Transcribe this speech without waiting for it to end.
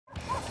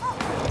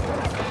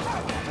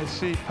I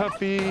see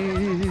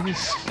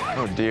puppies.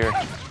 Oh, dear.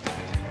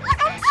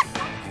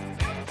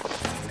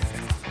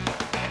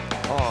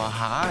 Oh,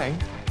 hi.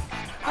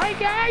 Hi,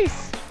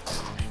 guys.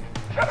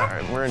 All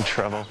right, we're in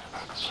trouble.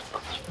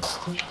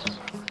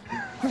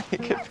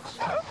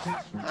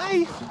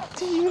 Hi,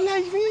 do you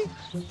like me?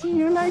 Do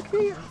you like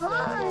me?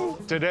 Hi.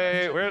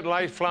 Today, we're at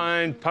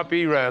Lifeline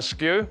Puppy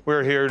Rescue.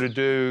 We're here to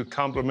do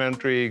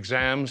complimentary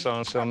exams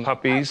on some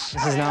puppies.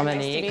 This is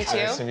Dominique. Nice to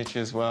meet you. Nice to meet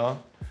you as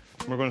well.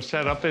 We're going to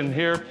set up in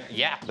here.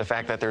 Yeah. The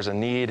fact that there's a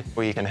need,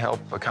 we can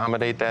help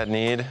accommodate that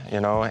need, you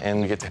know,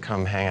 and we get to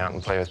come hang out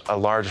and play with a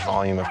large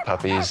volume of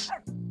puppies.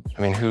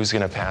 I mean, who's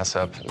going to pass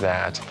up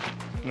that?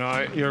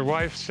 Now, your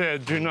wife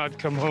said do not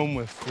come home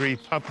with 3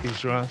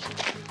 puppies, Ross.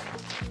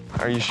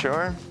 Are you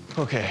sure?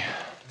 Okay.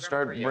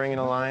 Start bringing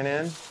a line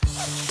in.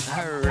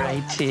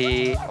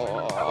 Alrighty.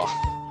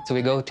 Oh. So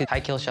we go to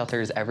high kill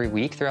shelters every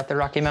week throughout the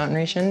Rocky Mountain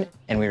region,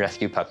 and we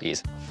rescue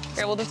puppies.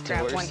 Here, we'll just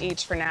grab one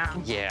each for now.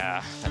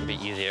 Yeah, that'd be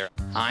easier.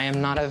 I am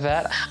not a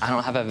vet. I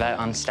don't have a vet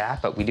on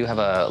staff, but we do have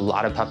a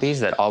lot of puppies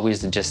that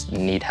always just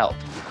need help.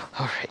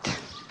 All right.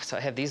 So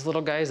I have these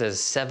little guys as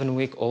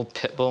 7-week-old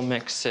pit bull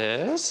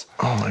mixes.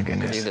 Oh, my I'll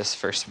goodness. do this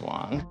first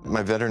one.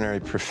 My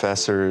veterinary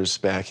professors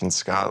back in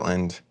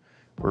Scotland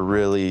were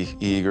really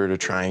eager to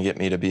try and get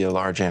me to be a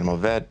large animal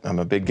vet. I'm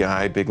a big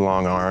guy, big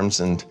long arms,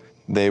 and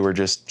they were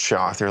just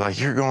shocked. They're like,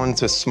 you're going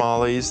to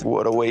Smallies?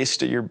 What a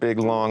waste of your big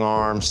long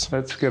arms.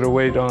 Let's get a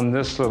weight on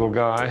this little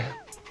guy.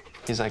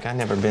 He's like, I've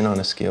never been on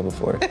a scale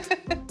before.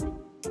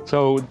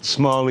 So,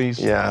 Smallies.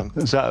 Yeah.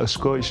 Is that a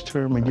Scottish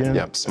term again?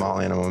 Yep,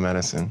 small animal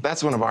medicine.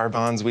 That's one of our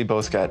bonds. We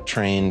both got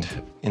trained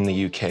in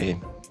the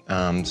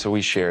UK, so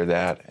we share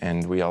that,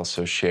 and we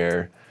also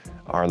share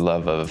our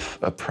love of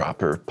a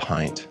proper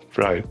pint.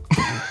 Right.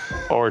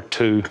 Or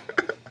 2.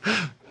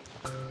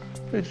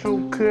 It's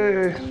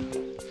okay.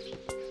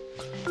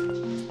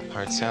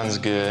 Heart sounds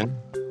good.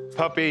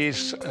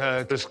 Puppies,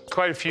 there's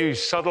quite a few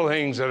subtle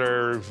things that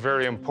are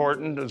very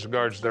important as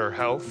regards their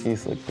health.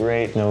 These look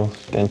great, no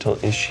dental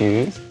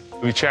issues.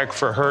 We check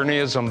for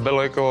hernias,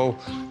 umbilical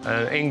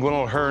and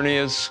inguinal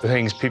hernias,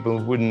 things people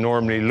wouldn't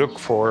normally look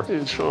for.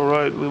 It's all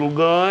right, little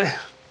guy.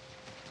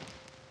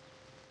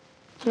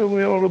 Tell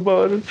me all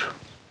about it.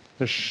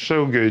 They're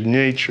so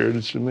good-natured,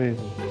 it's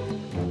amazing.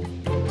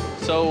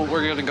 So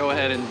we're going to go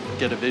ahead and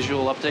get a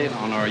visual update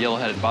on our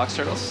yellow-headed box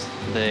turtles.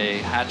 They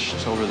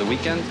hatched over the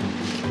weekend.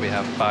 We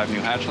have 5 new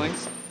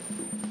hatchlings.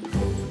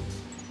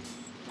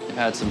 They've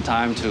had some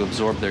time to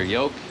absorb their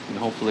yolk, and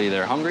hopefully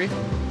they're hungry.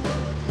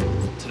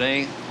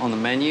 Today on the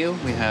menu,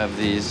 we have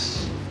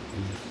these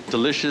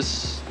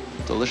delicious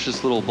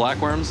little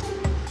blackworms.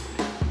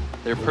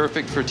 They're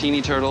perfect for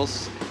teeny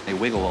turtles. They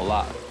wiggle a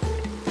lot.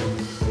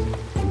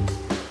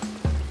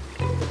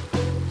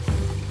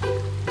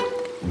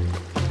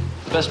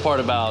 The best part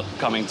about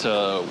coming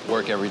to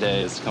work every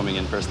day is coming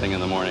in first thing in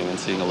the morning and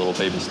seeing a little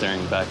baby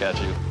staring back at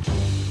you.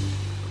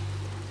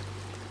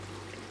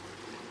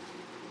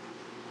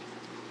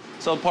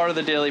 So part of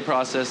the daily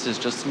process is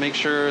just to make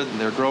sure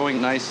they're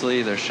growing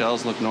nicely, their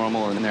shells look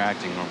normal, and they're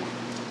acting normal.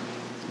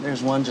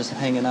 There's one just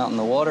hanging out in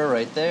the water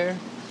right there.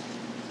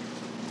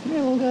 Come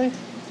here, little guy.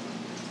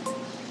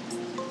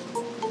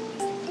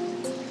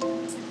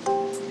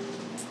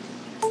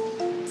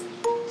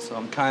 So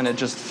I'm kind of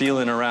just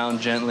feeling around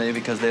gently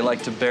because they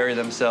like to bury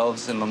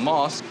themselves in the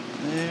moss.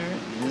 There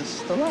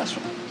is the last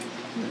one.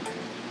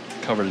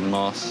 Covered in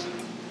moss.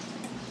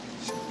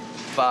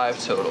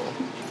 5 total.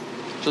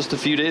 Just a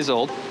few days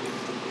old.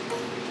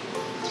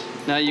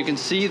 Now you can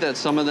see that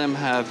some of them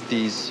have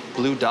these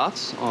blue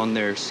dots on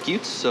their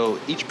scutes. So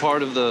each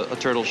part of a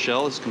turtle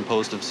shell is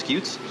composed of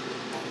scutes,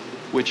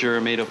 which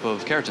are made up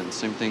of keratin,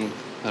 same thing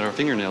that our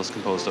fingernails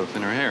composed of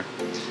in our hair.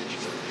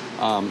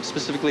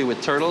 Specifically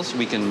with turtles,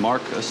 we can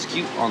mark a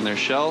scute on their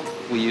shell.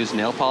 We use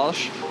nail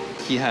polish.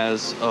 He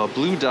has a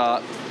blue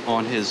dot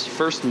on his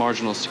first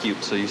marginal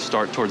scute. So you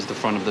start towards the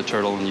front of the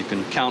turtle and you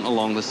can count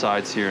along the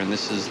sides here. And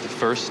this is the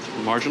first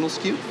marginal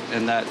scute,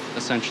 and that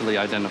essentially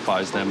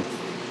identifies them.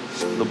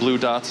 The blue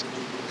dots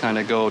kind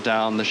of go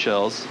down the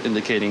shells,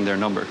 indicating their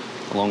number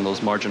along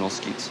those marginal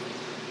scutes.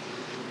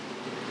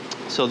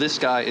 So this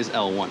guy is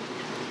L1.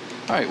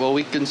 All right, well,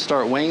 we can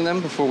start weighing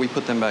them before we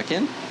put them back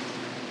in.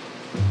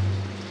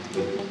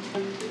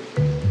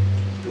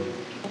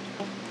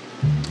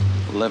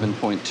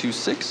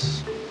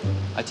 $11.26.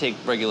 I take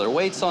regular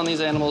weights on these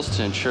animals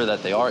to ensure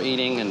that they are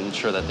eating and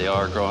ensure that they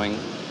are growing.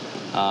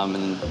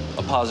 And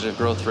a positive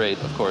growth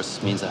rate, of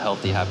course, means a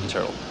healthy, happy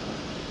turtle.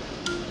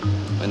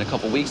 In a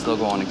couple weeks, they'll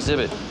go on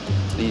exhibit.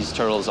 These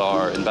turtles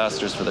are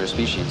ambassadors for their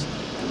species.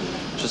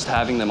 Just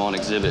having them on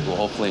exhibit will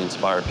hopefully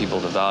inspire people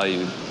to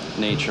value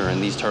nature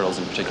and these turtles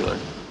in particular.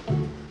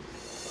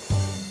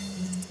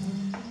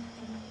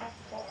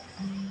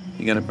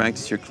 You gotta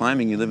practice your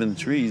climbing. You live in the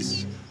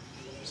trees,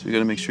 so you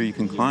gotta make sure you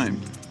can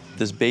climb.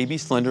 This baby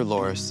slender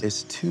loris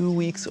is 2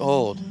 weeks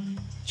old,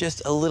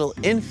 just a little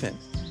infant.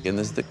 And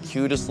this is the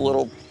cutest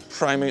little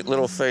primate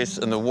little face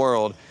in the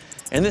world.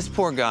 And this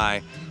poor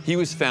guy, he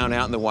was found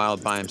out in the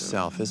wild by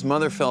himself. His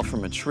mother fell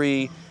from a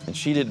tree, and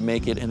she didn't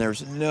make it, and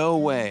there's no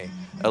way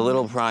a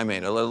little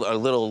primate, a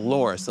little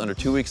loris under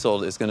 2 weeks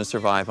old is gonna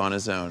survive on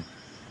his own.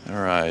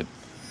 All right,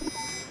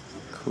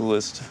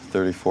 coolest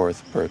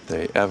 34th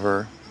birthday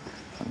ever.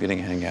 I'm getting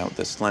to hang out with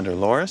this slender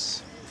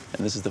loris,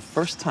 and this is the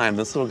first time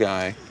this little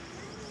guy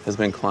has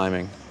been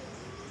climbing,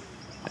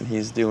 and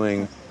he's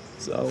doing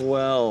so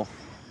well.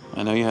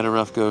 I know you had a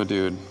rough go,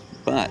 dude,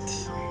 but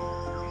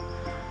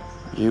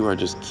you are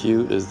just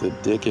cute as the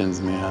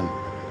dickens, man.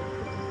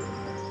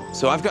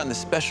 So I've gotten the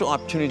special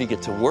opportunity to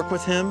get to work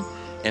with him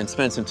and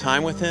spend some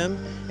time with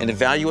him and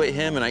evaluate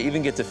him, and I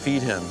even get to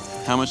feed him.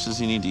 How much does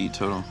he need to eat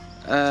total?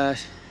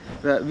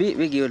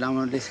 We give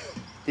down this.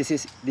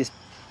 This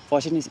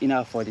portion is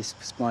enough for this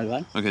small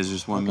one. Okay, it's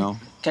just one meal.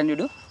 Can you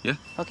do? Yeah.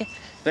 Okay.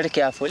 Very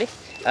carefully.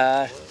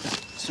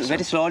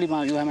 Very slowly,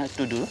 you have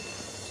to do.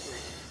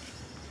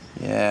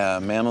 Yeah,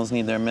 mammals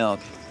need their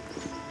milk.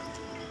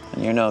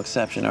 And you're no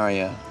exception, are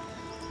you?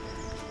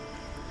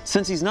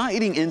 Since he's not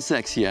eating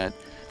insects yet,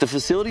 the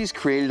facility's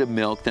created a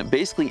milk that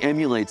basically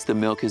emulates the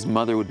milk his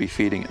mother would be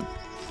feeding him.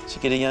 Did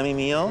you get a yummy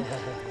meal?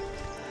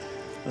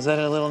 Was that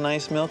a little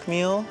nice milk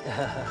meal?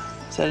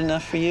 Is that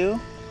enough for you?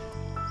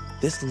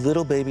 This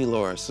little baby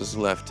loris is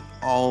left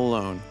all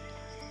alone,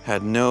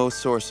 had no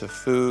source of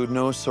food,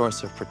 no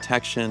source of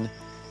protection,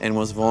 and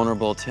was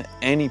vulnerable to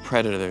any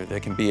predator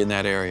that can be in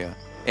that area.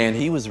 And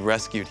he was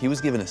rescued. He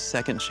was given a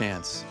second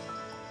chance.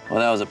 Well,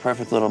 that was a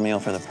perfect little meal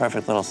for the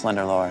perfect little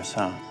slender loris,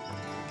 huh?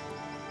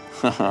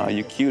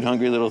 You cute,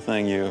 hungry little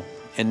thing, you.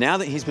 And now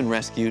that he's been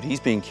rescued,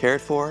 he's being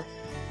cared for,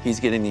 he's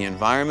getting the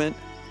environment,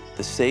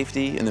 the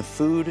safety, and the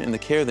food and the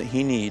care that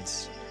he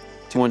needs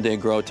to one day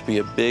grow to be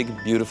a big,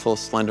 beautiful,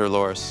 slender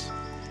loris,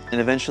 and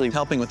eventually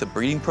helping with the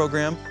breeding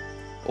program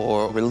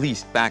or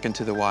released back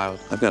into the wild.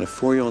 I've got a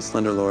 4-year-old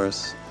slender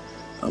loris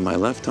on my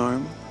left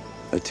arm,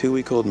 a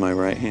 2-week-old in my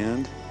right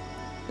hand,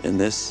 and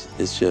this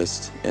is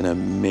just an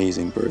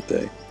amazing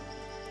birthday.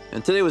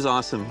 And today was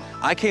awesome.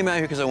 I came out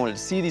here because I wanted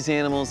to see these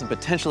animals and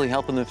potentially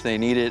help them if they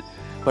need it,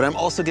 but I'm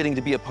also getting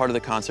to be a part of the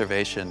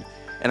conservation.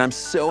 And I'm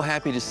so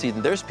happy to see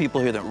that there's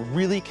people here that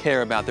really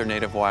care about their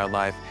native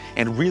wildlife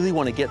and really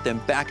want to get them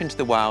back into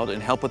the wild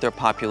and help with their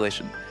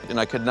population. And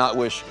I could not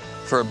wish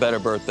for a better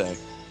birthday.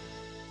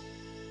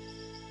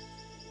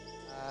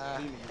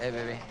 Hey,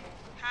 baby.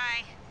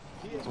 Hi.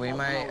 We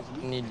might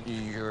need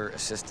your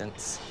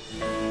assistance.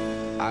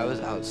 I was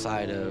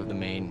outside of the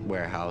main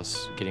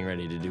warehouse getting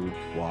ready to do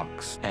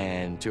walks,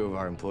 and 2 of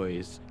our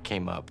employees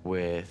came up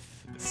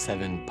with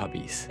 7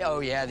 puppies. Oh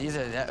yeah, these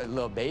are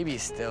little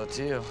babies still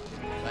too.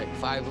 Like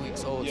 5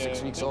 weeks old,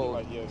 6 weeks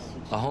old.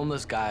 A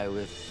homeless guy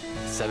with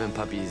 7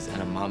 puppies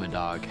and a mama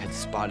dog had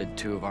spotted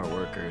 2 of our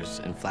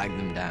workers and flagged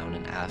them down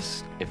and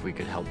asked if we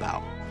could help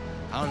out.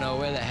 I don't know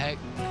where the heck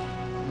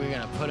we're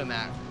gonna put them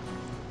at.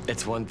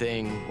 It's one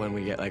thing when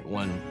we get like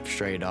 1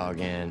 stray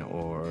dog in,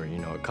 or you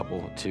know, a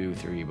couple, 2,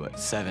 3, but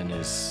 7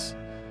 is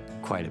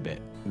quite a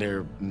bit.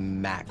 They're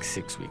max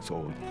 6 weeks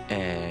old,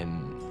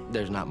 and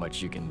there's not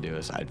much you can do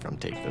aside from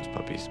take those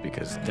puppies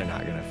because they're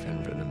not gonna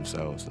fend for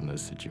themselves in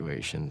those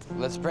situations.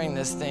 Let's bring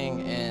this thing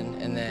in,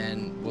 and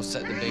then we'll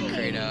set the big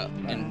crate up.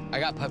 And I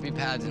got puppy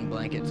pads and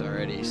blankets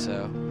already,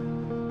 so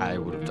I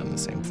would have done the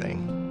same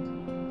thing.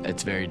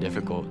 It's very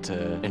difficult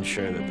to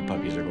ensure that the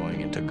puppies are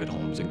going into good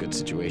homes and good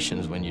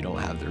situations when you don't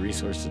have the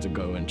resources to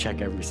go and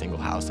check every single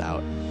house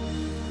out.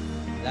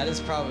 That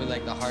is probably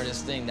like the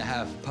hardest thing, to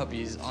have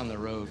puppies on the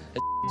road.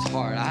 It's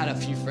hard. I had a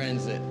few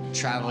friends that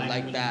traveled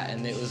like that,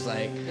 and it was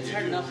like, It's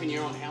hard enough in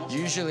your own house.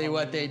 usually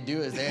what they'd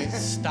do is they'd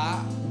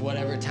stop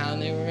whatever town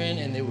they were in,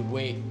 and they would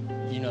wait,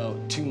 you know,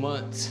 2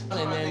 months.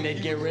 And then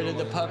they'd get rid of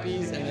the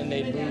puppies, and then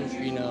they'd move,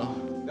 you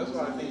know. That's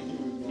what I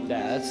think.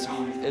 Yeah,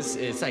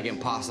 it's like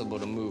impossible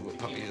to move with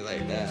puppies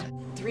like that.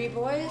 3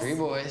 boys? 3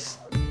 boys.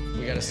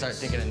 We gotta start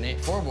thinking of name.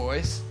 4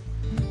 boys.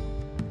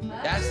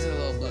 That's the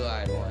little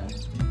blue-eyed one.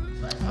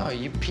 Oh,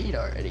 you peed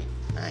already.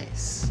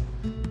 Nice.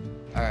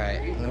 All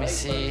right, let me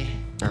see.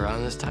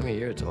 Around this time of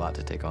year, it's a lot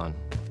to take on.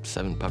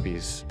 7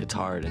 puppies, it's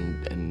hard,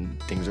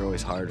 and things are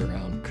always hard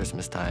around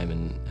Christmas time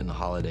and the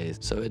holidays.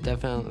 So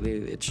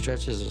it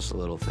stretches us a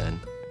little thin,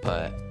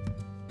 but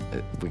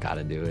we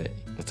gotta do it.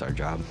 It's our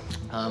job.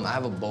 I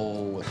have a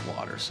bowl with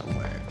water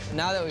somewhere.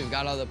 Now that we've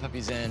got all the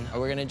puppies in,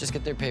 we're gonna just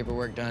get their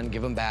paperwork done,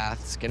 give them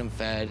baths, get them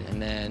fed, and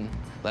then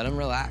let them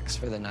relax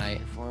for the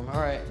night.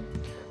 All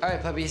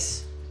right,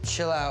 puppies,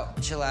 chill out,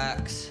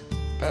 chillax.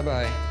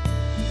 Bye-bye.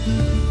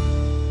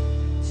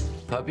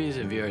 Puppies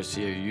at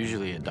VRC are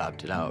usually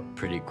adopted out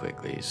pretty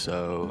quickly,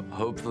 so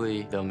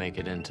hopefully they'll make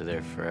it into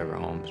their forever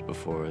homes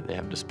before they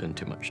have to spend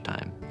too much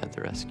time at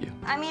the rescue.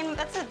 I mean,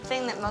 that's a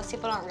thing that most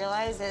people don't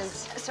realize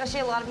is,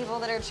 especially a lot of people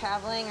that are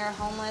traveling or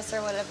homeless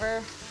or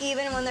whatever,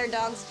 even when their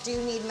dogs do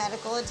need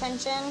medical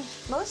attention,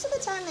 most of the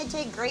time they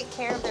take great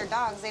care of their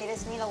dogs. They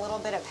just need a little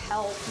bit of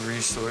help.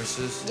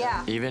 Resources?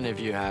 Yeah. Even if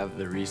you have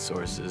the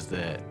resources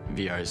that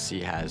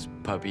VRC has,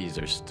 puppies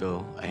are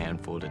still a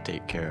handful to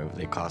take care of.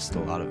 They cost a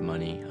lot of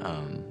money,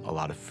 a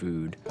lot of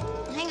food.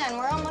 Hang on,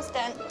 we're almost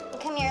done.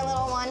 Come here,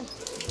 little one.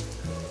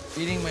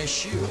 Eating my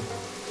shoe.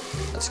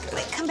 That's good.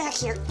 Wait, come back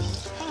here.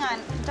 Hang on,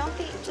 don't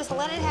be, just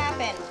let it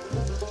happen.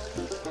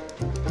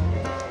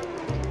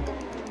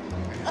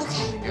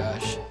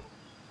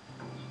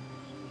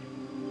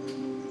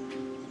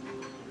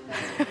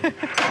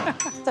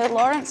 So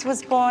Lawrence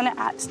was born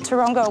at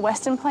Taronga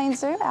Western Plains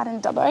Zoo out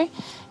in Dubbo.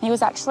 He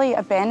was actually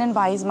abandoned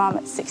by his mum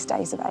at 6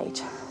 days of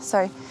age.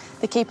 So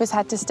the keepers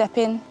had to step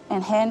in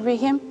and hand rear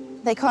him.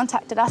 They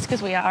contacted us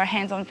because we are a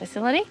hands-on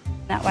facility.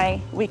 That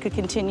way we could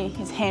continue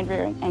his hand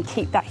rearing and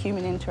keep that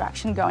human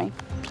interaction going.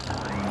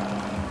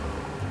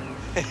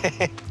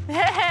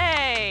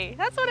 Hey,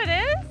 that's what it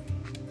is?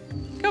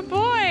 Good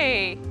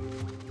boy.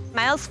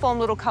 Males form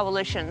little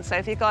coalitions. So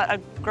if you've got a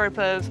group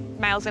of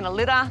males in a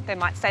litter, they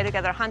might stay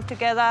together, hunt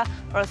together,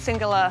 or a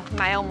singular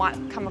male might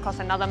come across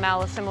another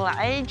male of similar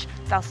age,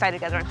 they'll stay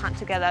together and hunt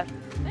together.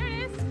 There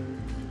it is.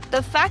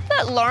 The fact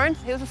that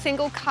Lawrence, he was a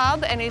single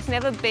cub and he's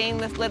never been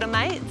with litter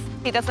mates,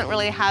 he doesn't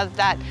really have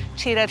that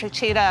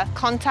cheetah-to-cheetah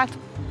contact.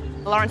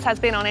 Lawrence has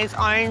been on his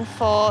own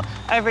for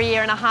over a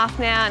year and a half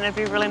now, and it'd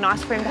be really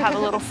nice for him to have a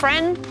little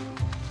friend.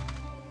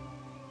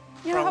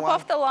 You want to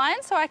hop off the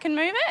line so I can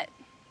move it?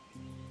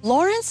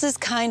 Lawrence is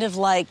kind of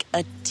like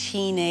a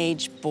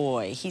teenage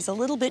boy. He's a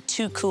little bit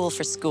too cool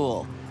for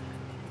school.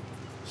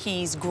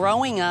 He's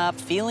growing up,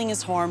 feeling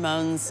his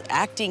hormones,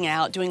 acting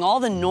out, doing all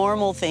the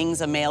normal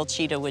things a male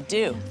cheetah would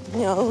do.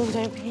 No,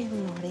 don't be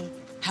naughty.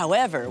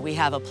 However, we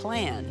have a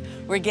plan.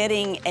 We're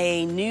getting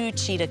a new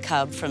cheetah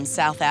cub from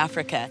South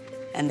Africa,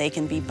 and they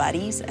can be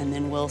buddies, and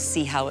then we'll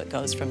see how it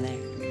goes from there.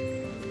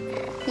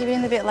 You've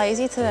been a bit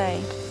lazy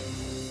today.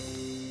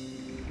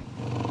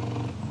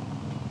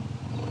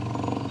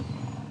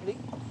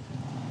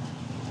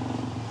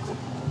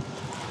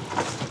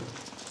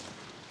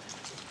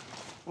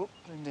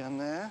 Down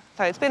there.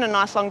 So it's been a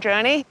nice long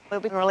journey.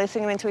 We'll be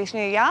releasing him into his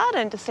new yard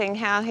and just seeing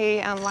how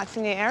he likes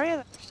the new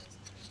area.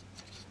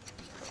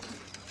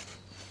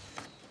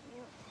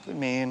 Good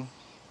man.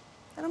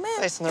 Little man.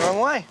 Facing the wrong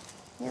way.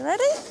 You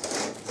ready?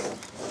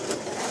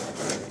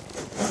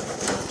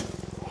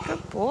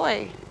 Good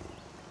boy.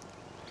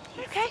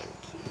 Okay.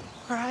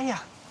 Where are you?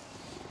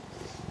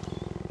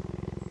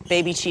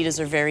 Baby cheetahs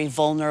are very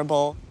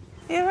vulnerable.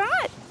 You're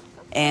right.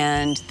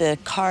 And the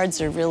cards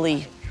are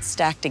really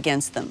stacked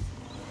against them.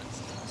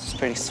 It's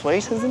pretty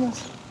sweet, isn't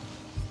it?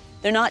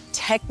 They're not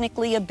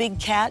technically a big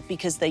cat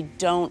because they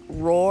don't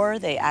roar,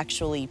 they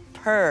actually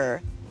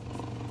purr.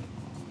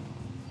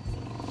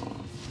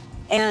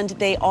 And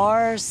they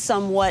are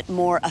somewhat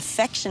more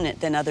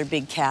affectionate than other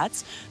big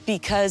cats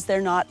because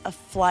they're not a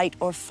flight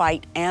or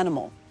fight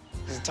animal.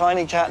 There's a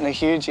tiny cat in a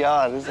huge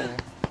yard, isn't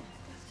it?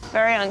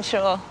 Very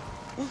unsure.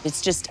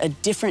 It's just a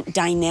different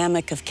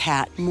dynamic of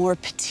cat, more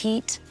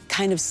petite,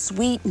 kind of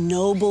sweet,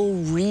 noble,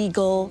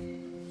 regal.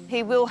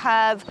 He will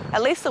have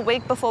at least a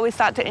week before we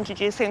start to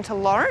introduce him to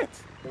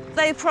Lawrence.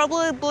 They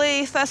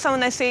probably, first time when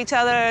they see each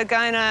other, are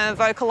going to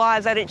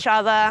vocalise at each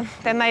other.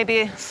 There may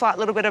be a slight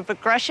little bit of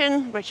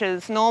aggression, which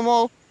is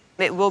normal.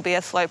 It will be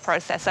a slow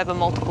process over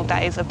multiple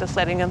days of just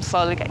letting them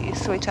slowly get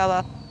used to each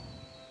other.